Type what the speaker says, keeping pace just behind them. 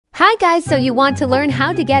Hi guys, so you want to learn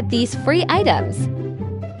how to get these free items?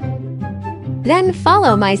 Then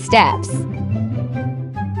follow my steps.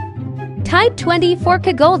 Type 20 for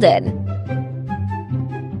Kagolden.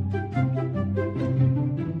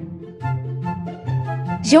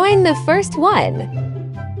 Join the first one.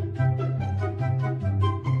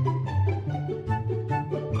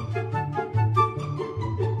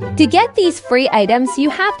 To get these free items,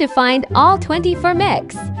 you have to find all 20 for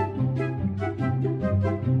Mix.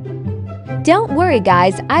 Don't worry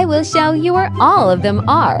guys, I will show you where all of them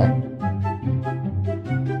are.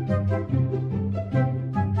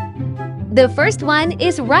 The first one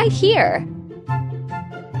is right here.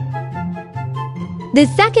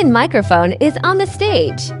 The second microphone is on the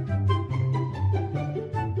stage.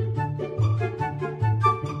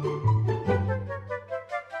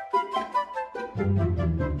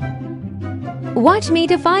 Watch me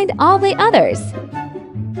to find all the others.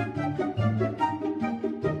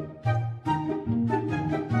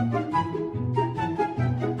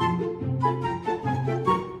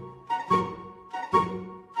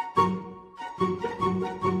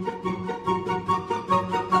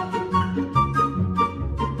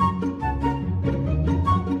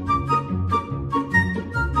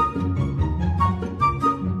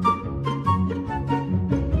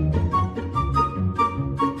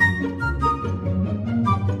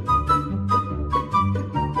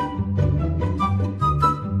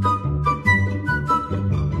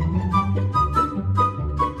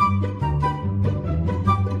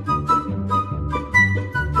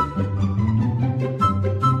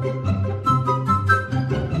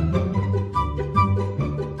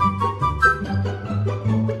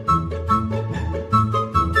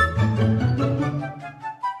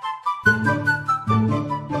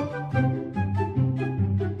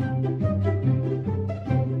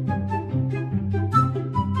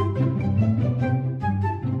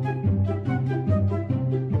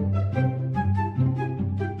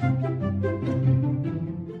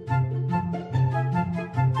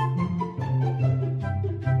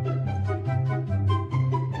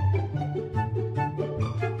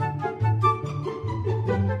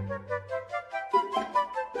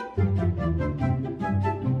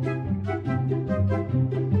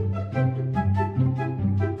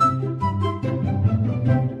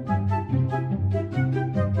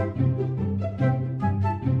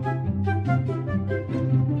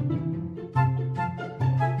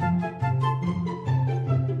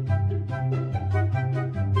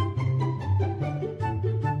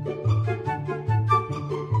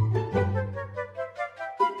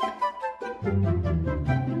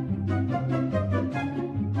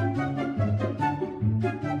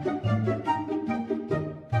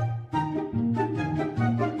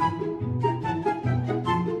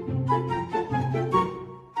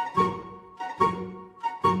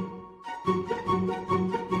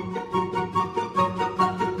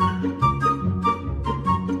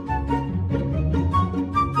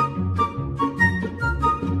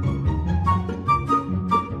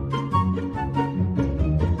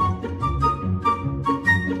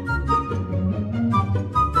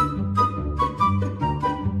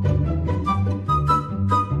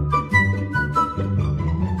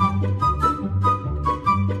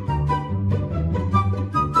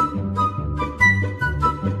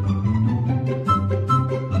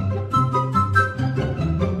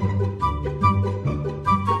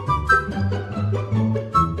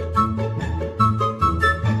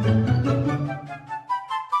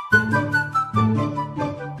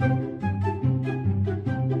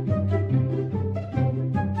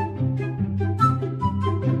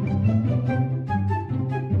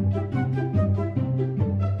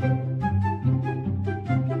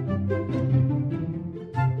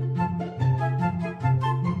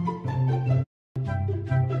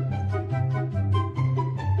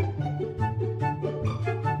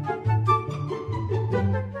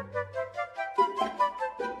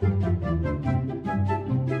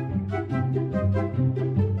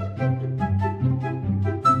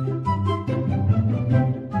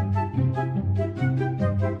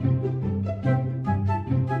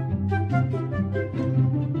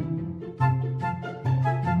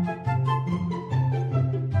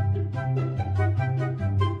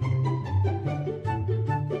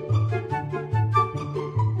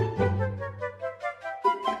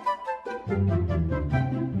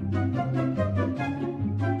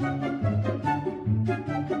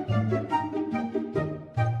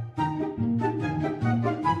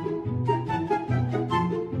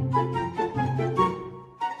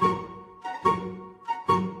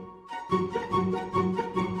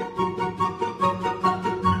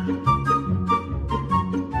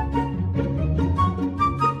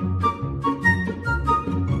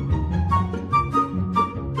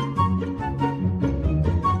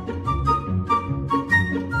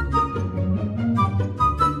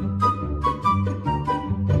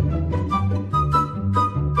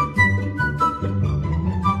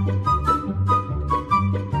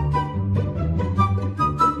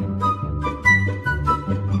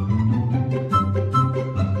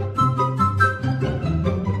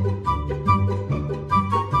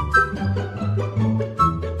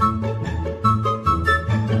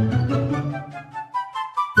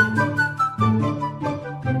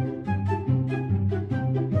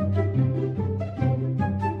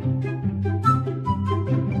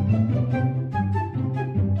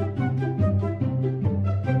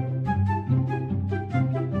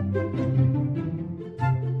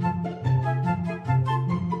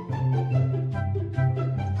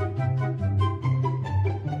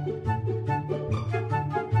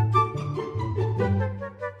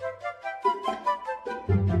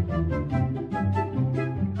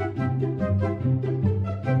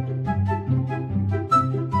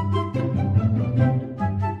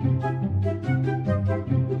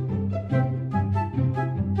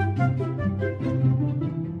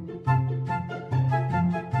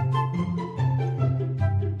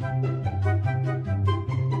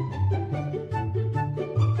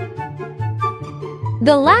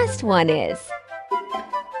 The last one is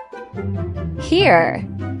here.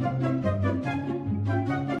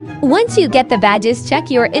 Once you get the badges, check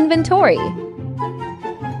your inventory.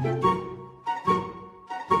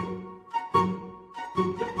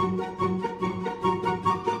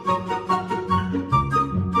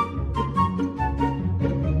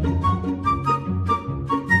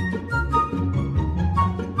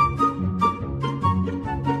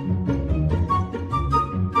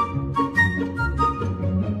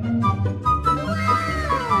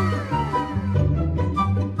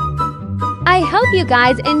 I hope you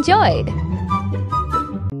guys enjoyed.